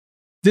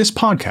This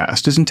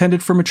podcast is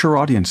intended for mature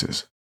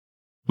audiences.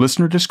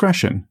 Listener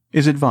discretion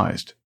is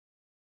advised.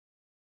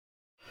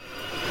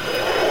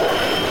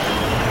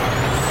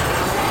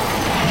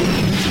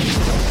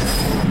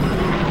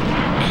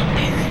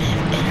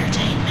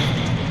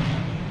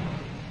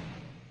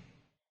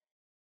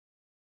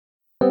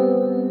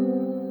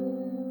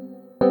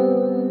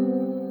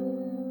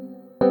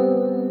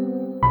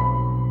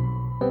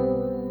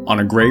 On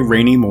a gray,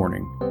 rainy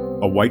morning,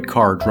 a white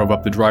car drove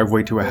up the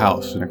driveway to a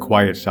house in a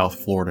quiet South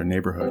Florida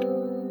neighborhood.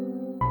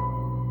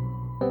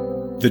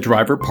 The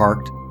driver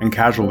parked and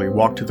casually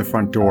walked to the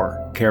front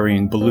door,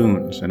 carrying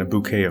balloons and a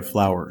bouquet of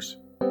flowers.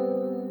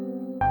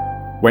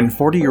 When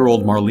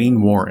 40-year-old Marlene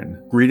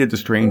Warren greeted the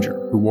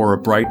stranger, who wore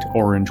a bright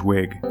orange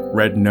wig,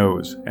 red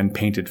nose, and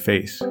painted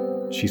face,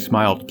 she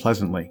smiled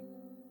pleasantly.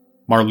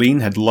 Marlene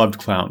had loved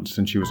clowns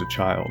since she was a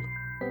child.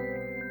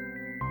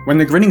 When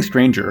the grinning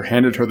stranger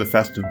handed her the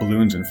festive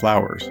balloons and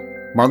flowers,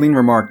 Marlene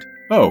remarked,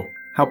 "Oh,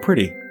 how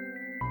pretty."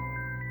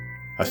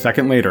 A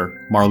second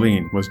later,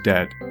 Marlene was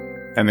dead,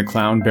 and the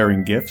clown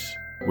bearing gifts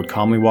would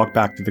calmly walk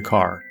back to the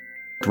car,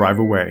 drive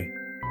away,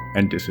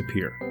 and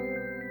disappear.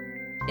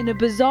 In a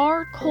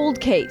bizarre cold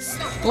case,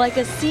 like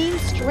a scene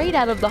straight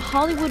out of the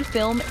Hollywood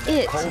film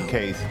It. Cold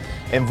case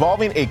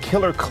involving a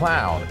killer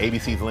clown.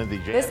 ABC's Lindsay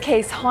James. This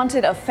case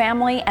haunted a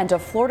family and a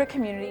Florida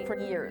community for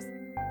years.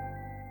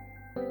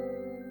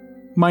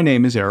 My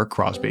name is Eric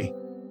Crosby.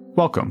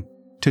 Welcome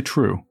to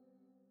True.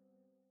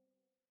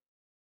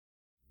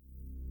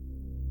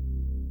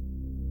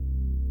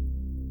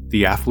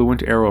 The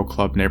affluent Aero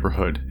Club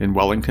neighborhood in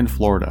Wellington,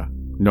 Florida,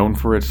 known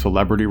for its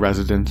celebrity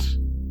residence,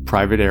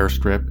 private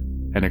airstrip,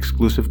 and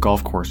exclusive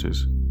golf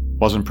courses,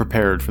 wasn't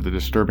prepared for the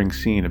disturbing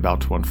scene about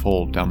to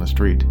unfold down the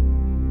street.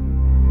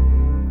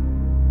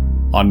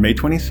 On May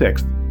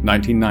 26,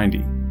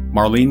 1990,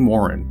 Marlene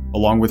Warren,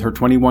 along with her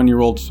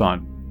 21-year-old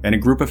son and a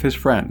group of his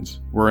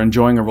friends, were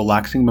enjoying a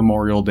relaxing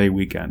Memorial Day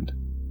weekend.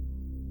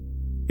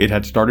 It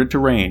had started to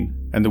rain,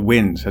 and the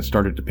winds had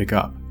started to pick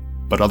up,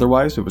 but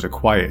otherwise it was a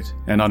quiet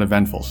and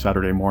uneventful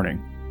Saturday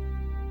morning.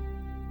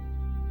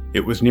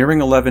 It was nearing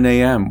 11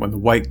 a.m. when the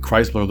white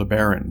Chrysler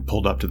LeBaron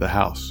pulled up to the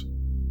house.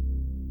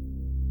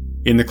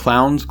 In the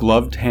clown's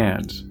gloved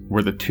hands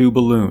were the two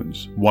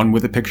balloons, one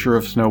with a picture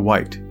of Snow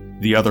White,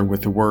 the other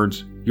with the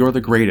words, "You're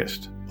the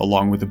greatest,"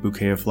 along with a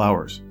bouquet of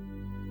flowers.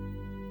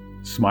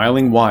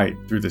 Smiling wide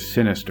through the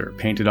sinister,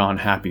 painted-on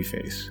happy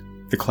face,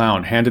 the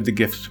clown handed the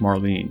gifts to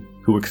Marlene,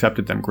 who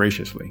accepted them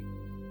graciously.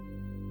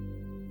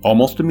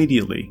 Almost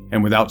immediately,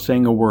 and without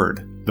saying a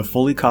word, the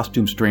fully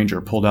costumed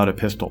stranger pulled out a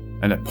pistol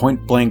and at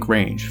point-blank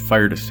range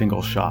fired a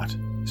single shot,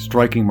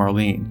 striking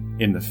Marlene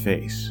in the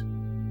face.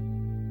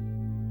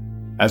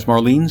 As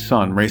Marlene's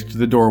son raced to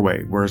the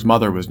doorway where his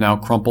mother was now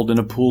crumpled in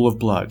a pool of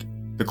blood,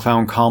 the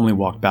clown calmly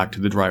walked back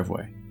to the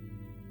driveway.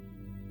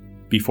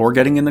 Before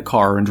getting in the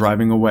car and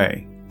driving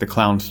away, the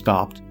clown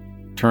stopped,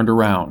 turned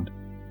around,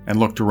 and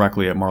looked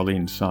directly at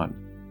Marlene's son.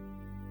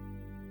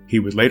 He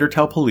would later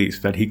tell police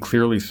that he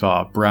clearly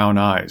saw brown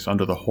eyes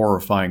under the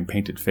horrifying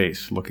painted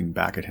face looking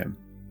back at him.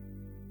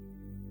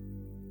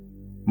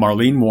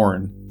 Marlene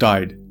Warren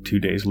died 2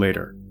 days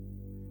later.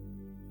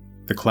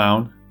 The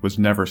clown was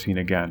never seen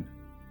again.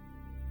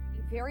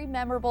 A very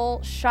memorable,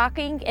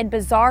 shocking, and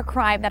bizarre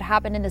crime that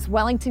happened in this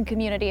Wellington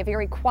community, a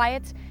very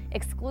quiet,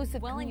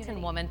 exclusive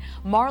Wellington woman,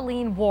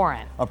 Marlene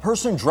Warren. A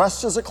person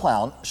dressed as a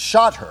clown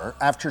shot her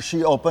after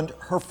she opened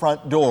her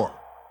front door.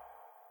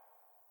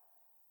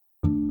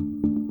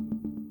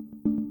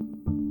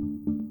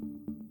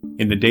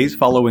 In the days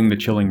following the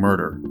chilling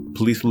murder,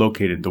 police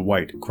located the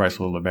white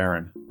Chrysler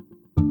LeBaron.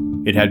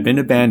 It had been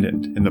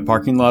abandoned in the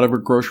parking lot of a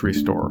grocery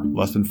store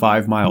less than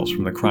 5 miles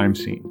from the crime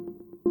scene.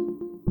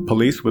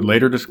 Police would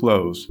later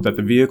disclose that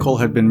the vehicle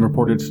had been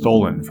reported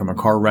stolen from a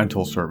car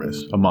rental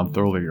service a month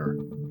earlier.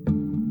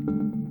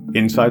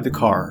 Inside the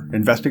car,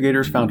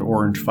 investigators found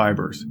orange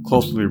fibers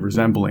closely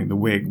resembling the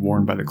wig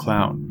worn by the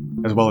clown,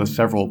 as well as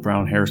several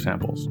brown hair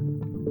samples.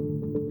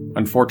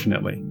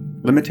 Unfortunately,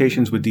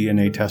 limitations with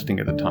DNA testing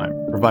at the time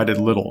provided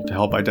little to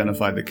help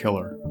identify the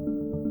killer.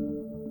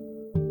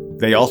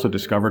 They also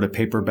discovered a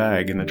paper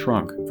bag in the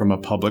trunk from a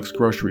Publix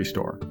grocery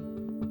store.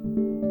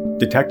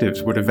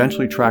 Detectives would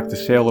eventually track the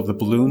sale of the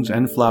balloons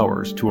and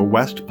flowers to a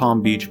West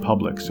Palm Beach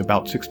Publix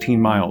about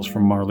 16 miles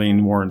from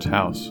Marlene Warren's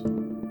house.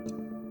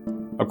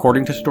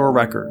 According to store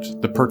records,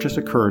 the purchase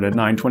occurred at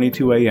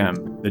 9:22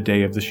 a.m. the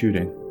day of the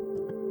shooting.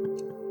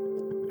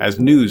 As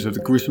news of the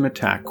gruesome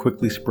attack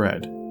quickly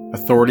spread,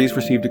 authorities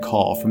received a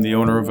call from the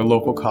owner of a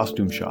local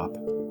costume shop.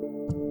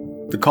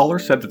 The caller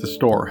said that the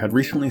store had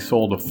recently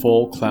sold a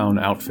full clown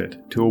outfit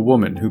to a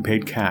woman who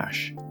paid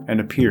cash and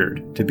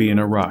appeared to be in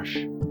a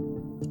rush.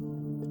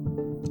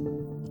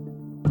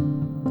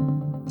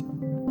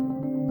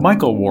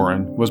 Michael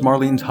Warren was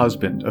Marlene's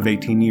husband of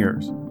 18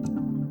 years.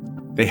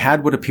 They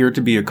had what appeared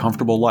to be a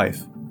comfortable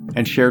life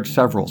and shared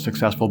several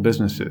successful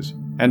businesses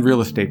and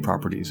real estate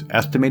properties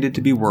estimated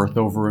to be worth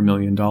over $1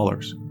 million.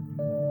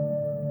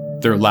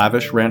 Their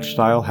lavish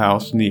ranch-style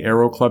house in the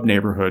Aero Club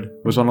neighborhood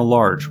was on a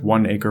large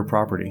 1-acre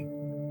property.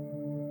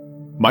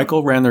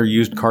 Michael ran their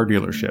used car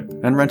dealership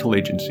and rental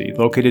agency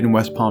located in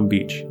West Palm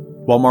Beach,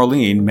 while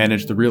Marlene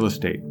managed the real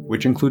estate,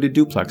 which included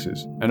duplexes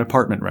and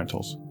apartment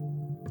rentals.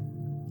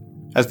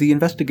 As the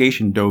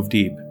investigation dove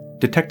deep,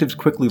 detectives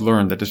quickly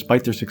learned that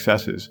despite their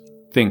successes,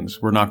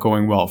 things were not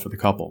going well for the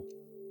couple.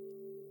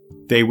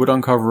 They would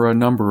uncover a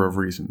number of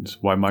reasons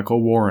why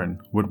Michael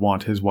Warren would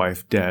want his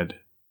wife dead.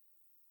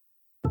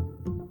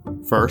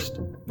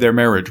 First, their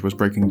marriage was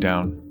breaking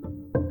down.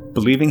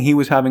 Believing he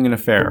was having an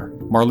affair,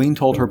 Marlene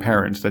told her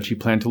parents that she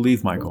planned to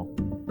leave Michael.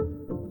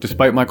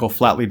 Despite Michael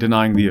flatly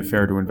denying the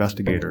affair to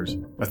investigators,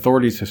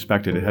 authorities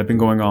suspected it had been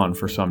going on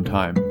for some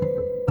time.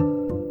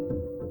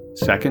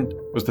 Second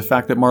was the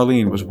fact that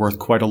Marlene was worth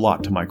quite a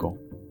lot to Michael.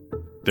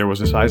 There was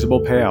a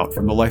sizable payout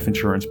from the life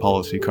insurance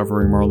policy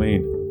covering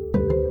Marlene,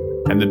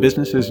 and the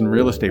businesses and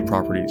real estate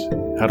properties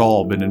had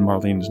all been in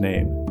Marlene's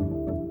name.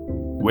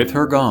 With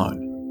her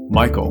gone,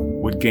 Michael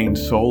would gain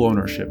sole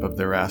ownership of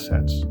their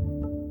assets.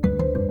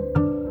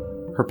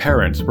 Her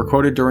parents were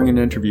quoted during an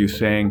interview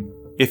saying,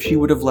 if she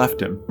would have left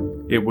him,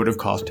 it would have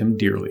cost him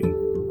dearly.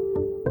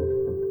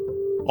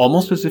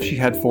 Almost as if she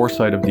had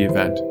foresight of the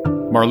event,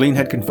 Marlene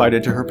had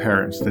confided to her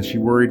parents that she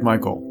worried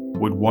Michael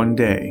would one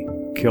day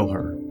kill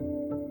her.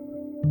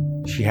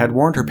 She had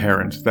warned her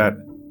parents that,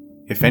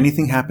 if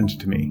anything happens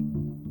to me,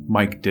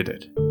 Mike did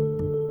it.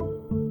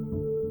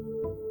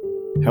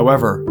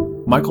 However,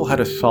 Michael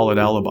had a solid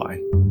alibi.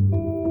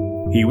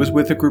 He was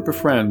with a group of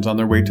friends on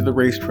their way to the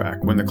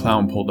racetrack when the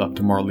clown pulled up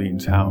to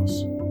Marlene's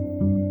house.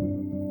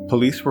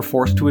 Police were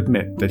forced to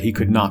admit that he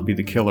could not be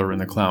the killer in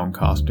the clown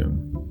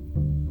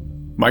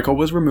costume. Michael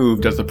was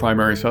removed as the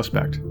primary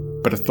suspect,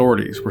 but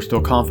authorities were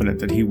still confident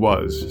that he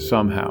was,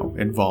 somehow,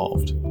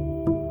 involved.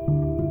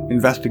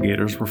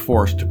 Investigators were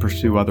forced to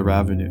pursue other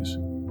avenues.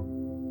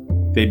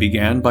 They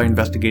began by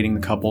investigating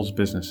the couple's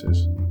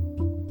businesses.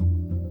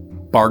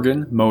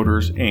 Bargain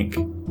Motors,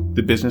 Inc.,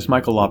 the business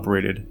Michael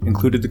operated,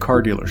 included the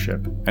car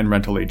dealership and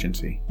rental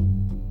agency.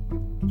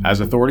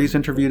 As authorities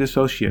interviewed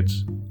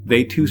associates,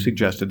 they too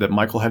suggested that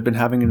Michael had been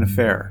having an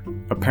affair,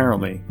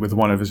 apparently with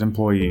one of his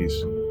employees.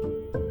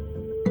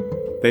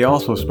 They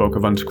also spoke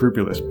of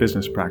unscrupulous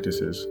business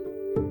practices.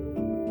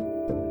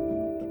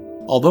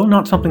 Although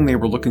not something they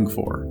were looking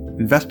for,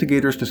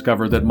 investigators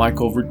discovered that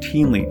Michael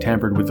routinely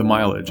tampered with the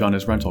mileage on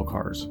his rental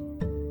cars.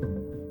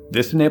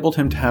 This enabled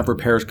him to have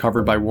repairs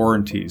covered by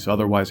warranties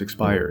otherwise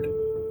expired,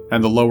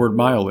 and the lowered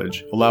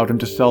mileage allowed him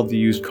to sell the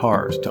used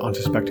cars to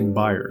unsuspecting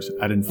buyers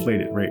at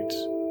inflated rates.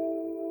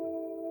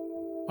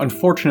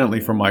 Unfortunately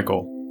for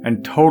Michael,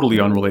 and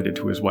totally unrelated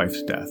to his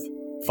wife's death,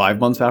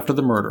 5 months after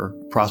the murder,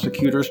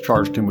 prosecutors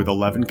charged him with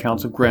 11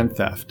 counts of grand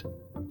theft,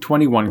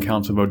 21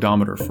 counts of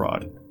odometer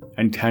fraud,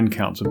 and 10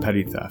 counts of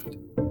petty theft.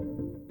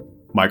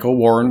 Michael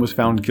Warren was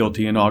found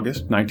guilty in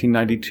August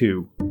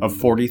 1992 of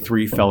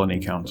 43 felony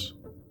counts.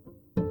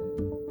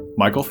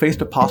 Michael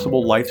faced a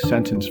possible life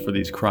sentence for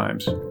these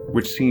crimes,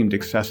 which seemed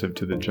excessive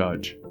to the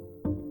judge.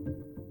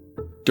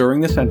 During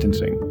the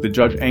sentencing, the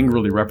judge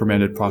angrily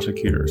reprimanded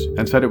prosecutors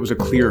and said it was a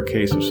clear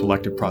case of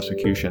selective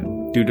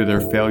prosecution due to their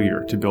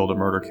failure to build a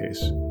murder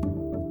case.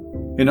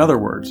 In other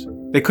words,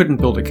 they couldn't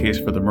build a case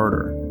for the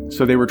murder,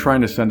 so they were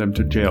trying to send him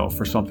to jail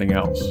for something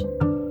else.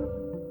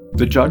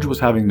 The judge was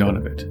having none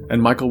of it,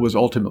 and Michael was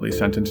ultimately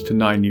sentenced to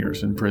 9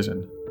 years in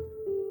prison.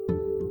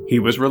 He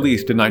was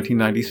released in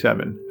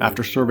 1997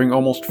 after serving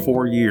almost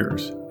 4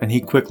 years, and he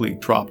quickly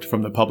dropped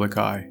from the public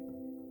eye.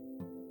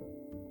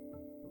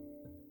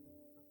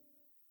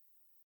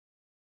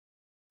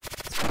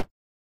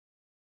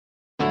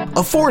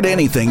 Afford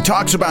Anything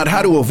talks about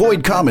how to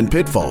avoid common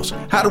pitfalls,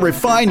 how to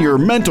refine your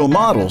mental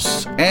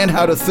models, and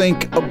how to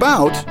think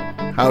about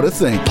how to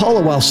think.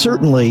 Paula, while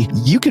certainly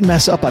you can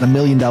mess up on $1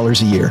 million a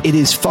year, it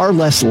is far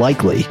less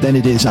likely than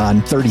it is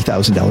on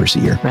 $30,000 a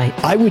year. Right.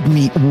 I would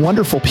meet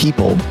wonderful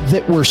people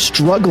that were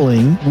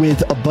struggling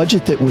with a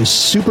budget that was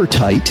super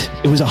tight.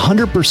 It was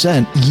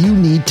 100% you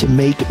need to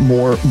make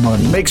more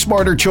money. Make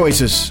smarter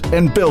choices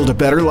and build a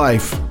better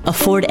life.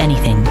 Afford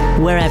Anything,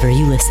 wherever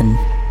you listen.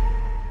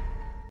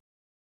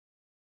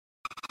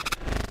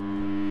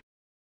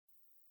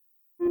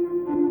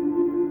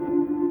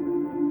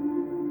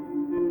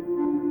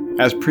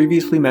 As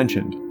previously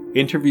mentioned,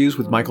 interviews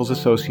with Michael's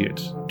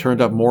associates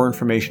turned up more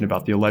information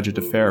about the alleged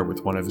affair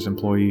with one of his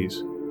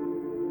employees.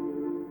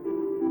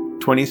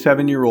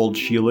 27-year-old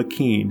Sheila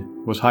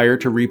Keene was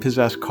hired to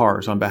repossess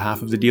cars on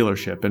behalf of the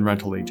dealership and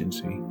rental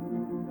agency.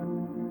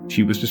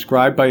 She was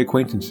described by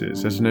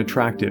acquaintances as an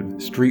attractive,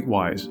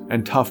 streetwise,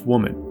 and tough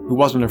woman who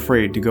wasn't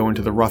afraid to go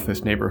into the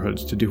roughest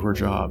neighborhoods to do her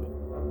job.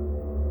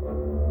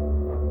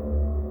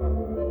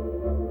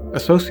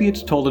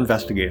 Associates told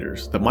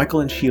investigators that Michael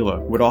and Sheila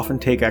would often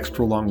take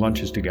extra long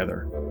lunches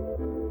together.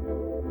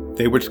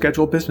 They would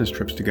schedule business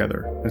trips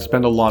together and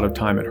spend a lot of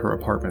time at her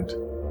apartment.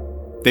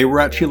 They were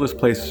at Sheila's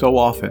place so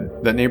often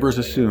that neighbors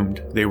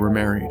assumed they were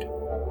married.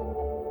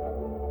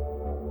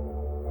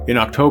 In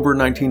October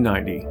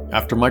 1990,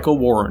 after Michael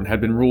Warren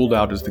had been ruled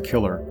out as the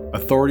killer,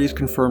 authorities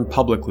confirmed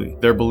publicly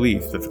their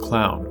belief that the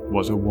clown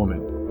was a woman.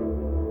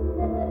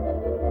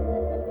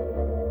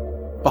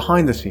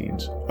 Behind the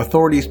scenes,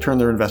 authorities turned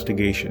their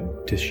investigation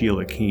to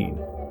Sheila Keene.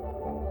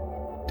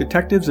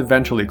 Detectives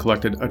eventually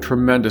collected a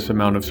tremendous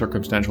amount of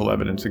circumstantial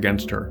evidence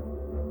against her.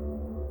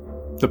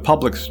 The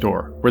Publix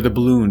store, where the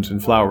balloons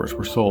and flowers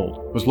were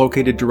sold, was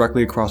located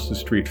directly across the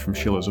street from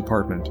Sheila's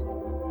apartment.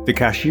 The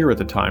cashier at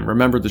the time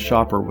remembered the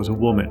shopper was a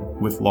woman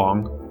with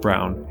long,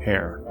 brown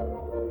hair.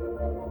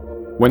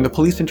 When the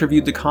police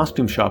interviewed the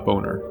costume shop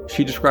owner,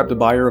 she described the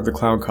buyer of the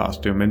clown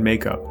costume and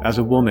makeup as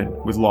a woman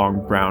with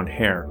long brown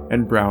hair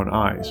and brown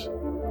eyes,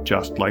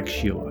 just like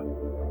Sheila.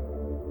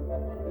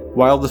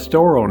 While the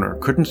store owner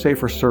couldn't say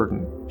for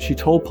certain, she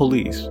told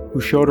police,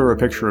 who showed her a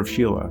picture of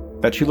Sheila,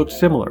 that she looked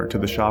similar to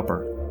the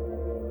shopper.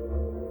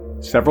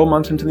 Several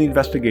months into the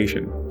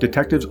investigation,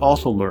 detectives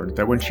also learned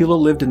that when Sheila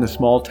lived in the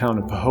small town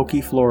of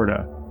Pahokee,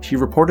 Florida, she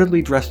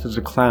reportedly dressed as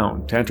a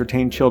clown to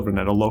entertain children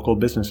at a local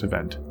business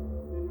event.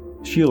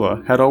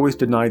 Sheila had always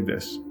denied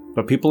this,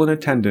 but people in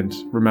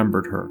attendance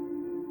remembered her.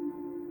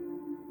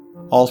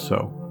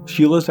 Also,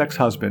 Sheila's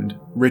ex-husband,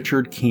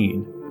 Richard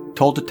Keene,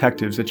 told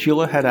detectives that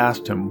Sheila had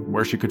asked him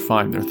where she could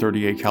find their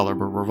 .38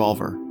 caliber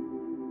revolver.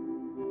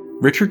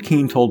 Richard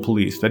Keene told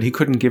police that he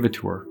couldn't give it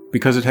to her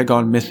because it had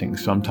gone missing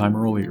sometime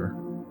earlier.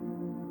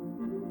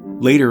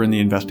 Later in the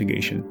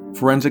investigation,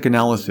 forensic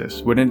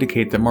analysis would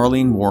indicate that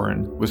Marlene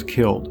Warren was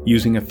killed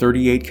using a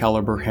 .38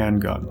 caliber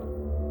handgun.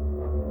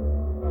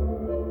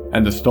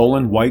 And the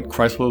stolen white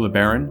Chrysler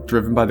LeBaron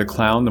driven by the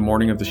clown the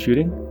morning of the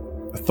shooting?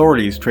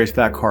 Authorities traced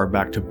that car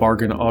back to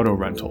Bargain Auto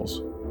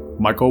Rentals,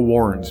 Michael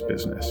Warren's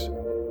business.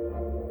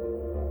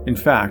 In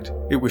fact,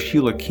 it was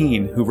Sheila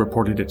Keene who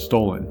reported it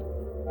stolen.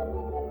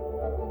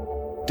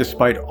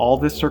 Despite all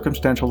this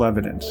circumstantial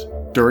evidence,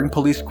 during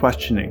police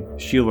questioning,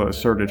 Sheila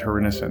asserted her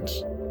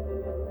innocence.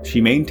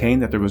 She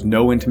maintained that there was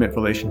no intimate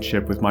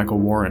relationship with Michael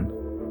Warren.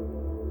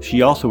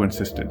 She also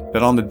insisted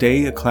that on the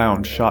day a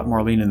clown shot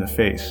Marlene in the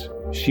face,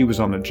 she was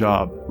on the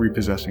job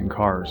repossessing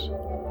cars.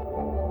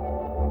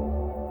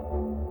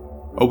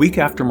 A week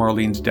after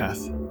Marlene's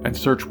death, and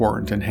search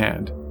warrant in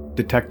hand,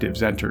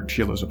 detectives entered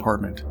Sheila's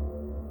apartment.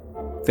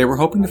 They were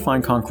hoping to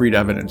find concrete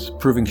evidence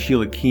proving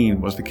Sheila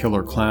Keene was the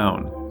killer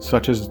clown,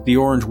 such as the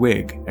orange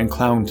wig and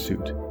clown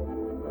suit.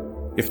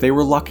 If they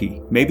were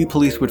lucky, maybe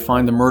police would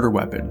find the murder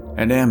weapon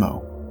and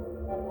ammo.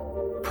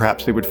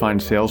 Perhaps they would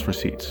find sales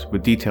receipts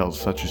with details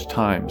such as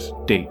times,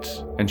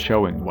 dates, and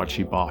showing what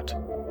she bought.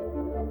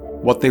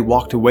 What they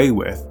walked away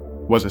with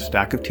was a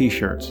stack of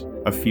t-shirts,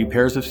 a few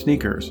pairs of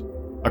sneakers,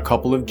 a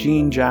couple of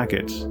jean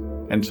jackets,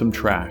 and some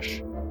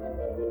trash.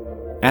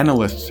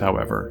 Analysts,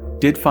 however,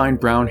 did find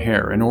brown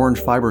hair and orange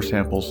fiber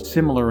samples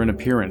similar in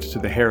appearance to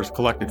the hairs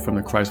collected from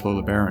the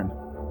Chrysler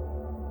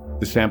LeBaron.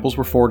 The samples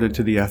were forwarded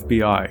to the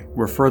FBI,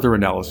 where further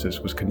analysis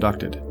was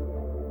conducted.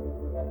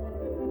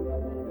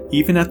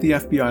 Even at the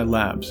FBI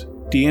labs,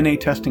 DNA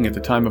testing at the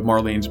time of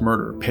Marlene's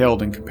murder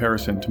paled in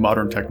comparison to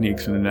modern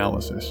techniques in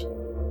analysis.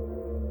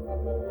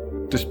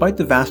 Despite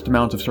the vast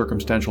amount of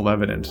circumstantial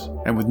evidence,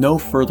 and with no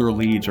further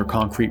leads or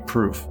concrete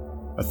proof,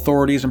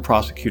 authorities and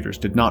prosecutors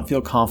did not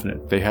feel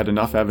confident they had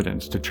enough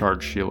evidence to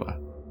charge Sheila.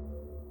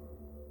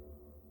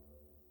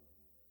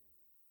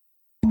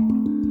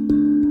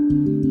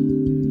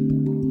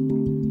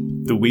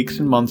 The weeks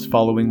and months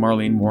following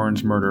Marlene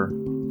Warren's murder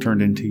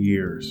turned into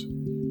years.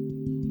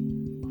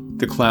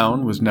 The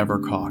clown was never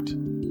caught.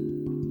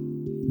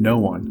 No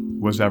one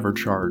was ever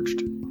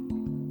charged.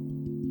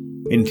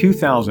 In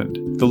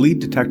 2000, the lead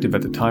detective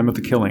at the time of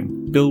the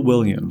killing, Bill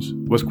Williams,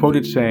 was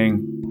quoted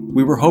saying,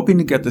 "We were hoping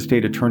to get the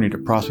state attorney to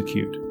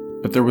prosecute,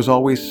 but there was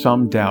always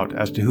some doubt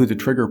as to who the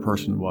trigger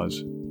person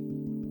was."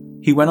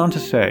 He went on to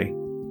say,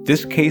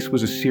 "This case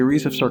was a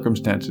series of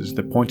circumstances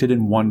that pointed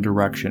in one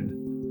direction.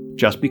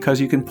 Just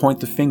because you can point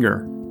the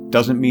finger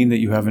doesn't mean that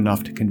you have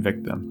enough to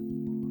convict them."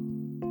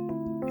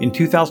 In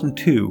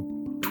 2002,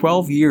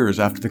 12 years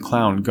after the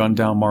clown gunned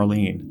down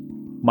Marlene,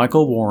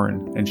 Michael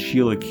Warren and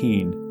Sheila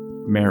Keene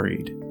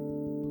married.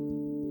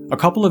 A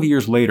couple of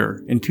years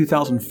later, in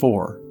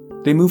 2004,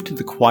 they moved to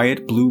the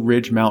quiet Blue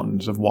Ridge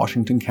Mountains of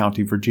Washington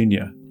County,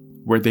 Virginia,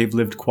 where they've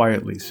lived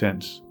quietly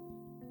since.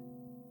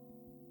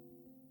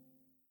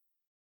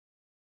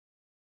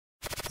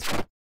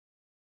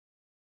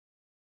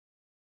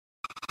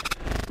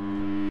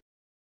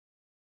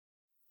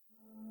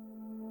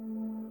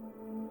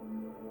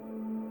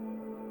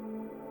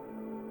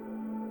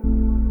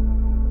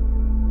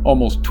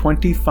 Almost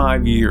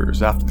 25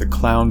 years after the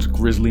clown's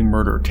grisly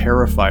murder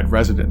terrified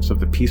residents of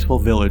the peaceful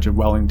village of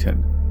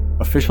Wellington,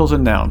 officials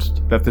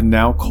announced that the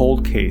now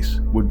cold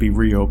case would be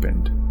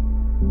reopened.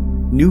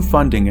 New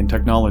funding and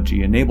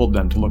technology enabled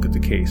them to look at the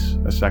case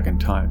a second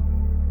time.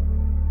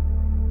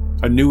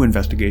 A new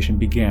investigation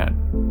began,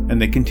 and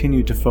they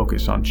continued to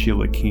focus on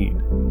Sheila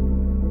Keene.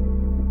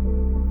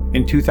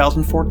 In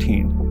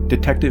 2014,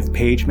 Detective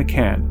Paige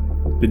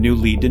McCann, the new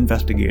lead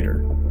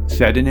investigator,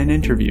 said in an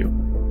interview,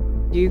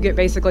 "You get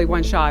basically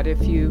one shot.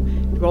 If you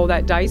roll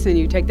that dice and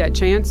you take that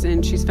chance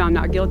and she's found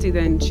not guilty,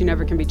 then she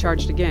never can be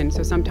charged again.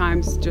 So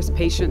sometimes just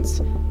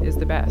patience is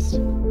the best."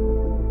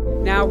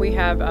 Now we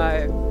have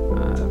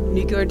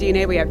nuclear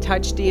DNA, we have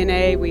touch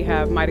DNA, we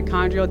have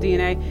mitochondrial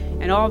DNA,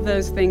 and all of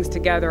those things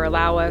together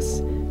allow us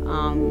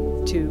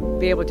to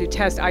be able to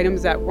test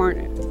items that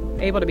weren't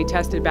able to be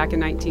tested back in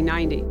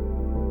 1990.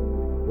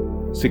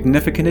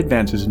 Significant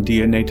advances in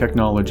DNA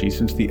technology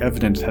since the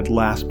evidence had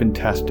last been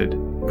tested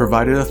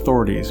provided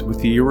authorities with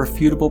the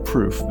irrefutable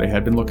proof they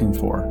had been looking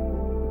for.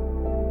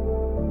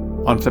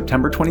 On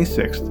September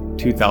 26,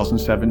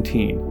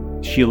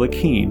 2017, Sheila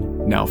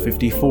Keene, now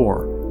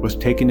 54, was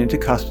taken into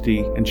custody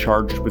and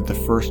charged with the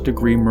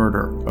first-degree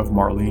murder of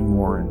Marlene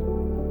Warren.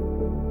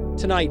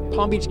 Tonight,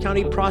 Palm Beach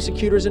County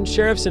prosecutors and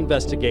sheriff's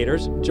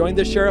investigators joined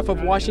the sheriff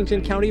of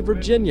Washington County,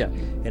 Virginia,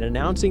 in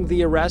announcing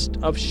the arrest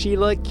of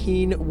Sheila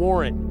Keene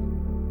Warren.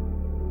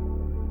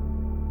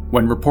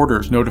 When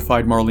reporters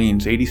notified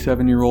Marlene's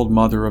 87-year-old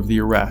mother of the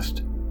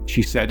arrest,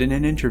 she said in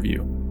an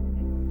interview,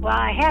 "Well,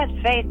 I had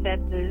faith that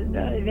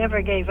they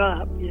never gave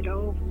up,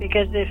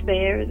 because if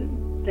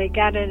they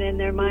got it in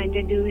their mind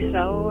to do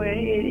so,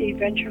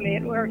 eventually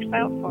it works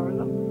out for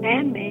them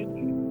and me."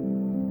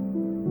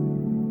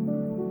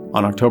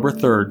 On October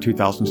 3,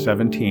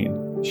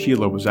 2017,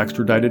 Sheila was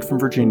extradited from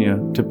Virginia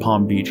to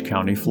Palm Beach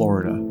County,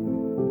 Florida.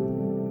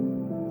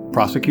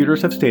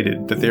 Prosecutors have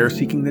stated that they are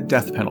seeking the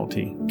death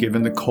penalty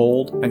given the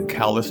cold and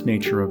callous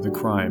nature of the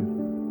crime.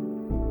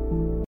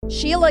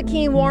 Sheila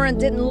Keene Warren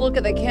didn't look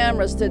at the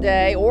cameras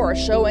today or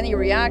show any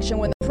reaction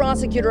when the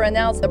prosecutor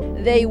announced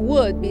that they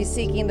would be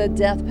seeking the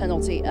death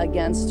penalty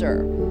against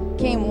her.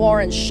 Keene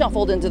Warren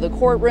shuffled into the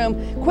courtroom,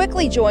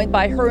 quickly joined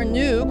by her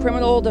new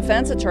criminal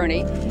defense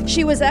attorney.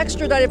 She was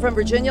extradited from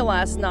Virginia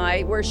last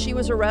night, where she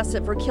was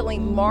arrested for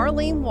killing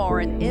Marlene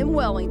Warren in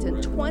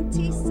Wellington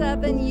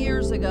 27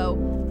 years ago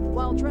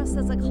while dressed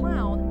as a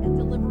clown and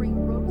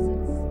delivering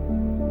roses.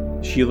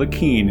 Sheila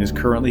Keene is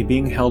currently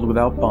being held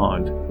without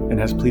bond and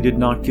has pleaded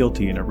not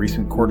guilty in a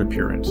recent court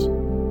appearance.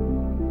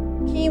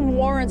 Keene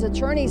Warren's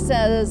attorney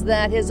says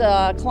that his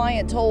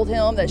client told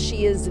him that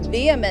she is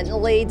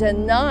vehemently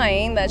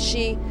denying that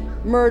she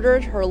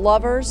murdered her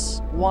lover's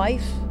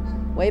wife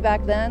way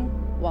back then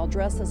while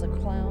dressed as a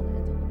clown.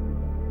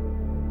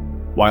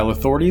 While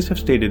authorities have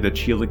stated that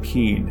Sheila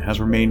Keene has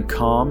remained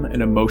calm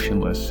and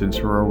emotionless since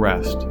her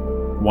arrest,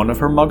 one of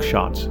her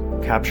mugshots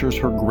captures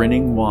her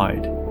grinning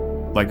wide,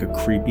 like a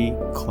creepy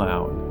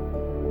clown.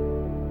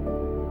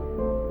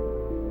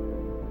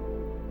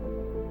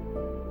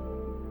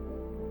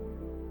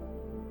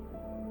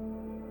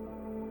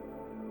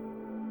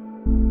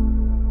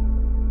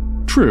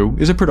 True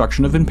is a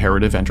production of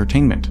Imperative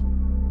Entertainment.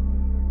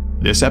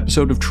 This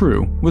episode of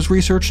True was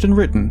researched and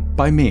written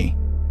by me.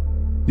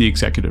 The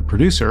executive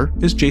producer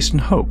is Jason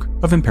Hoke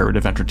of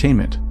Imperative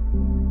Entertainment.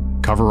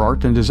 Cover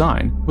art and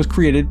design was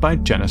created by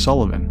Jenna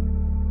Sullivan.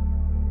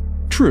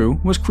 True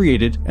was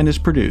created and is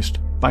produced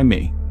by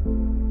me.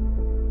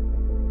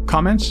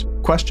 Comments?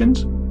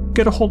 Questions?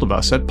 Get a hold of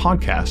us at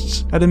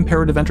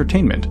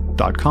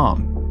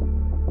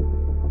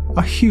podcasts@imperativeentertainment.com.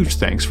 A huge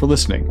thanks for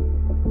listening.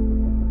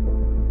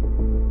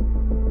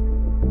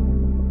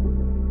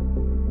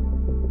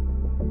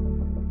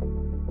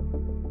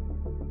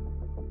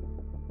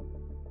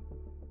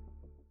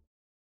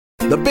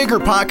 The Bigger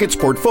Pockets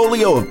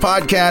portfolio of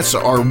podcasts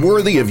are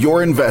worthy of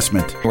your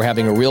investment. We're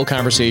having a real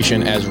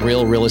conversation as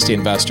real estate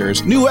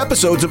investors. New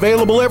episodes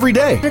available every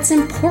day. It's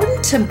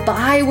important to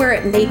buy where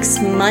it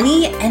makes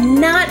money and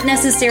not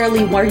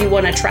necessarily where you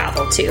want to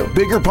travel to.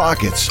 Bigger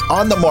Pockets,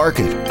 On the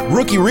Market,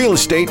 Rookie Real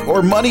Estate,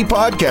 or Money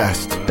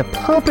Podcast. The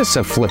purpose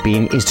of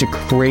flipping is to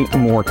create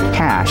more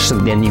cash so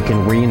then you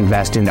can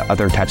reinvest into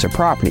other types of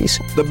properties.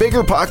 The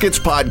Bigger Pockets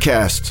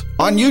Podcast,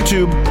 on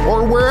YouTube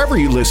or wherever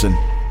you listen.